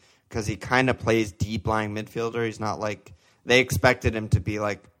something, because he kind of plays deep lying midfielder. He's not like they expected him to be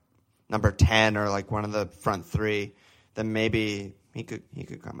like number 10 or like one of the front 3. Then maybe he could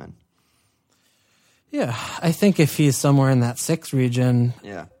come in. Yeah, I think if he's somewhere in that 6 region,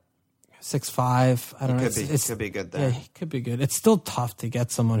 6.5, I don't know. It could be good there. Yeah, he could be good. It's still tough to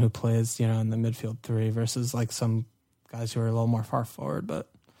get someone who plays, in the midfield 3 versus like some guys who are a little more far forward, but.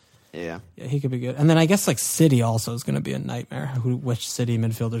 Yeah, he could be good. And then I guess like City also is going to be a nightmare. Which City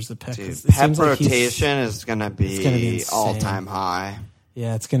midfielders to pick? Dude, Pep rotation is going to be all-time high.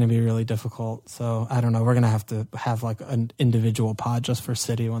 Yeah, it's going to be really difficult. So I don't know. We're going to have like an individual pod just for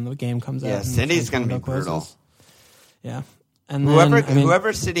City when the game comes out. Yeah, City's going to be brutal. Yeah, and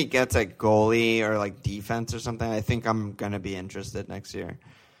whoever City gets at goalie or like defense or something, I think I'm going to be interested next year.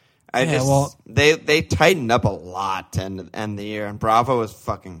 They tightened up a lot to end the year, and Bravo was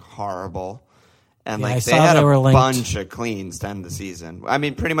fucking horrible. And they had a bunch of cleans to end the season. I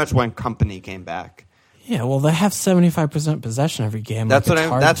mean, pretty much when Company came back. Yeah, well, they have 75% possession every game. That's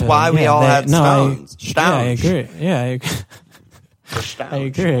why we all had Stones. I agree. Yeah, I agree. I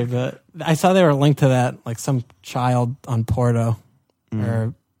agree, but I saw they were linked to that, like some child on Porto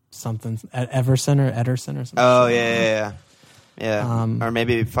or something at Ederson or something. Oh yeah. Or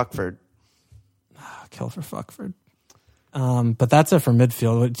maybe Fuckford. Kill for Fuckford. But that's it for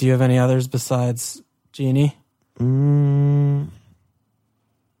midfield. Do you have any others besides Genie? Not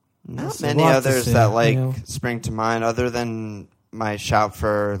many others that spring to mind, other than my shout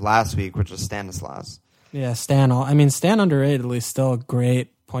for last week, which was Stanislas. Yeah, Stan underratedly still great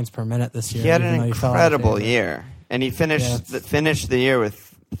points per minute this year. He had an incredible year, and he finished the year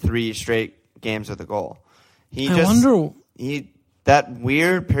with 3 straight games with a goal. That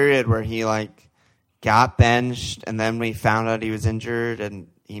weird period where he got benched, and then we found out he was injured and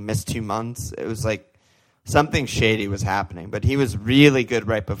he missed 2 months. It was like something shady was happening, but he was really good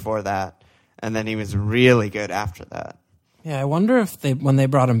right before that, and then he was really good after that. Yeah, I wonder if when they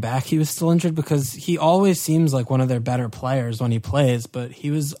brought him back, he was still injured, because he always seems like one of their better players when he plays, but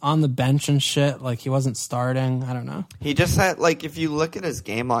he was on the bench and shit. Like, he wasn't starting. I don't know. He just had, if you look at his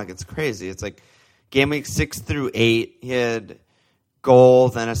game log, it's crazy. It's like game week 6 through 8, he had goal,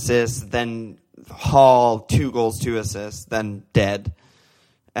 then assist, then Hall, 2 goals, 2 assists, then dead.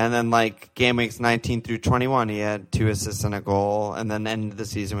 And then game weeks 19 through 21, he had 2 assists and a goal, and then ended the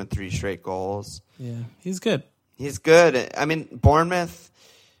season with 3 straight goals. Yeah, he's good. He's good. I mean, Bournemouth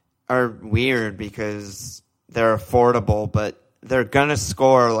are weird because they're affordable, but they're going to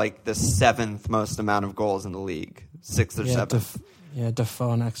score the 7th most amount of goals in the league. 6th or 7th.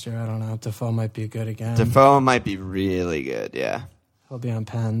 Defoe next year. I don't know. Defoe might be good again. Defoe might be really good, yeah. He'll be on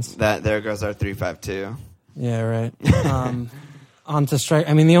pens. There goes our 3-5-2. Yeah, right. On to strike.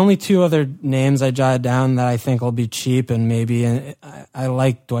 I mean, the only 2 other names I jotted down that I think will be cheap, and maybe I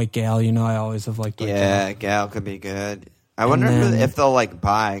like Dwight Gale. I always have liked Dwight Gale. Yeah, Gale could be good. I wonder if they'll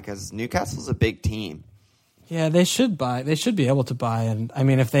buy, because Newcastle's a big team. Yeah, they should buy. They should be able to buy. And I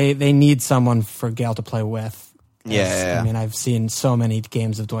mean, if they need someone for Gale to play with. Yeah. I mean, I've seen so many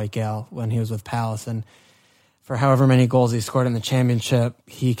games of Dwight Gale when he was with Palace, and for however many goals he scored in the championship,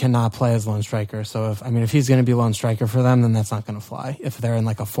 he cannot play as lone striker. So if he's going to be lone striker for them, then that's not going to fly. If they're in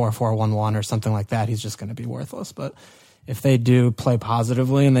a 4-4-1-1 or something like that, he's just going to be worthless. But if they do play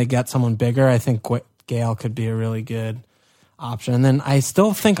positively and they get someone bigger, I think Gale could be a really good option. And then I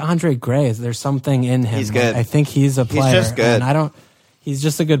still think Andre Gray, there's something in him. He's good. I think he's a player. He's just good. And he's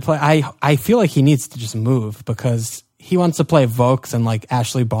just a good player. I feel like he needs to just move, because he wants to play Vokes and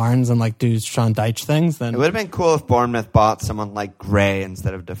Ashley Barnes and do Sean Dyche things. Then it would have been cool if Bournemouth bought someone like Gray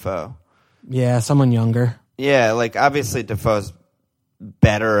instead of Defoe. Yeah, someone younger. Yeah, Obviously Defoe's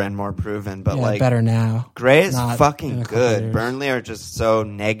better and more proven, but better now. Gray is fucking good. Burnley are just so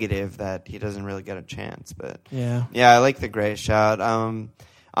negative that he doesn't really get a chance. But yeah, I like the Gray shout.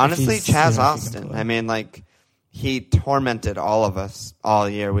 Honestly, Chaz Austin. I mean, he tormented all of us all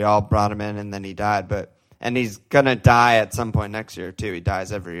year. We all brought him in, and then he died. And he's going to die at some point next year, too. He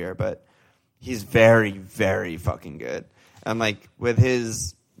dies every year, but he's very, very fucking good. And, like, with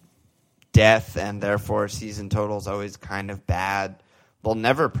his death and therefore season totals always kind of bad, they'll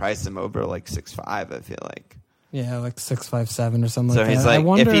never price him over, like, 6'5", I feel like. Yeah, like 6'5", 7" or something like that. So he's like,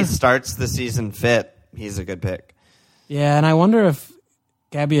 if he starts the season fit, he's a good pick. Yeah, and I wonder if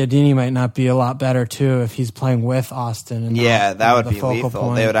Gabbiadini might not be a lot better, too, if he's playing with Austin. And that would be lethal.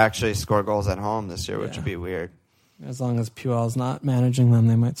 Point. They would actually score goals at home this year, which would be weird. As long as Puel's not managing them,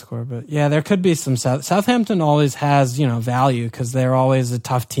 they might score. But yeah, there could be some... Southampton always has, value because they're always a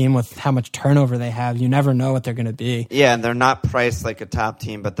tough team with how much turnover they have. You never know what they're going to be. Yeah, and they're not priced like a top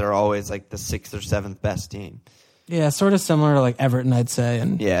team, but they're always like the 6th or 7th best team. Yeah, sort of similar to like Everton, I'd say.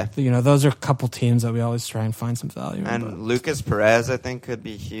 And those are a couple teams that we always try and find some value in. And Lucas Perez, I think, could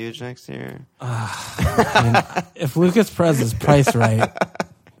be huge next year. If Lucas Perez is priced right,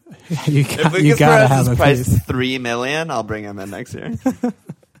 you got to have a piece. If Lucas Perez is priced $3 million, I'll bring him in next year.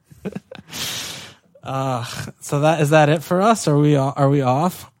 So is that it for us? Are we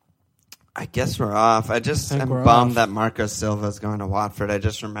off? I guess we're off. I just am bummed that Marco Silva's going to Watford. I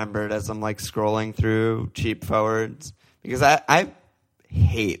just remembered as I'm like scrolling through cheap forwards because I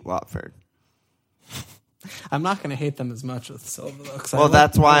hate Watford. I'm not going to hate them as much with Silva though. Well,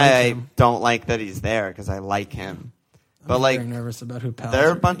 that's why I don't like that he's there because I like him. But I'm like, very nervous about who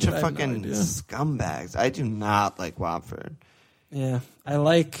they're a bunch of fucking scumbags. I do not like Watford. Yeah, I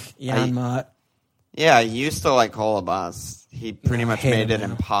like Jan Mott. Yeah, I used to like Holebas. He pretty much made it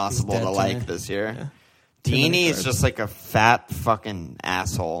impossible to like this year. Yeah. Deeney is just like a fat fucking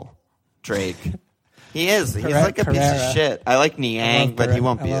asshole. Drake. He is. He's like a piece of shit. I like Niang, but he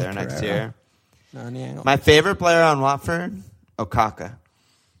won't be there next year. No, Niang. My favorite player on Watford, Okaka.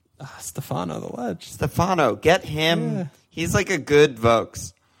 Stefano, the ledge. Stefano, get him. Yeah. He's like a good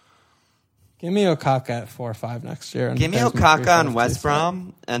Vokes. Give me Okaka at 4 or 5 next year. Give me Okaka on West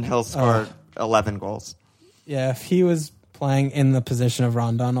Brom, and he'll score 11 goals. Yeah, if he was playing in the position of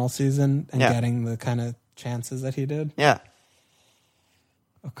Rondon all season and getting the kind of chances that he did. Yeah.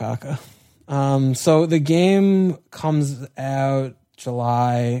 Okaka. So the game comes out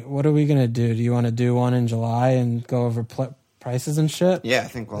July. What are we going to do? Do you want to do one in July and go over prices and shit? Yeah, I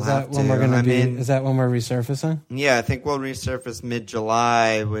think we'll have to. Is that when we're resurfacing? Yeah, I think we'll resurface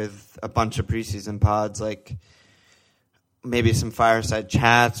mid-July with a bunch of preseason pods, like maybe some fireside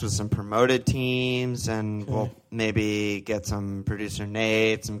chats with some promoted teams, and we'll maybe get some producer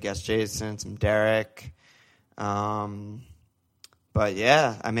Nate, some guest Jason, some Derek. But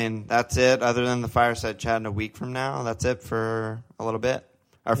yeah, I mean, that's it. Other than the fireside chat in a week from now, that's it for a little bit.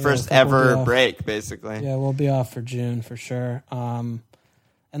 Our first ever break, basically. Yeah, we'll be off for June for sure. And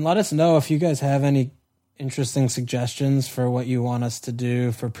let us know if you guys have any interesting suggestions for what you want us to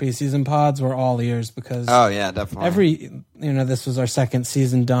do for preseason pods. We're all ears because definitely. This was our second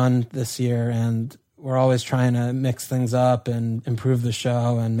season done this year, and we're always trying to mix things up and improve the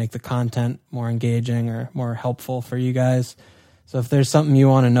show and make the content more engaging or more helpful for you guys. So if there's something you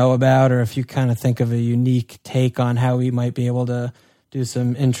want to know about, or if you kind of think of a unique take on how we might be able to do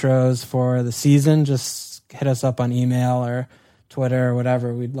some intros for the season, just hit us up on email or Twitter or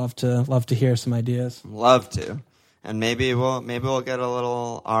whatever. We'd love to hear some ideas. Love to. And maybe we'll get a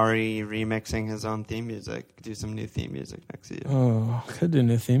little Ari remixing his own theme music. Do some new theme music next season. Oh, could do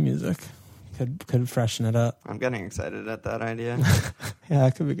new theme music. Could freshen it up. I'm getting excited at that idea. Yeah,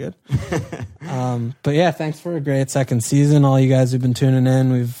 that could be good. But yeah, thanks for a great second season. All you guys who've been tuning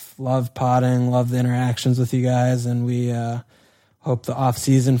in, we've loved podding, loved the interactions with you guys, and we hope the off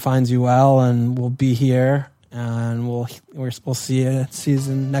season finds you well. And we'll be here, and we'll see you next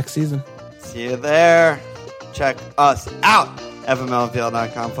season. See you there. Check us out.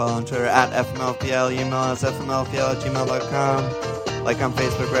 FMLPL.com. Follow on Twitter at FMLPL. Email us FMLPL@gmail.com. Like on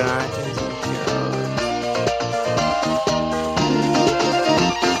Facebook, right on iTunes.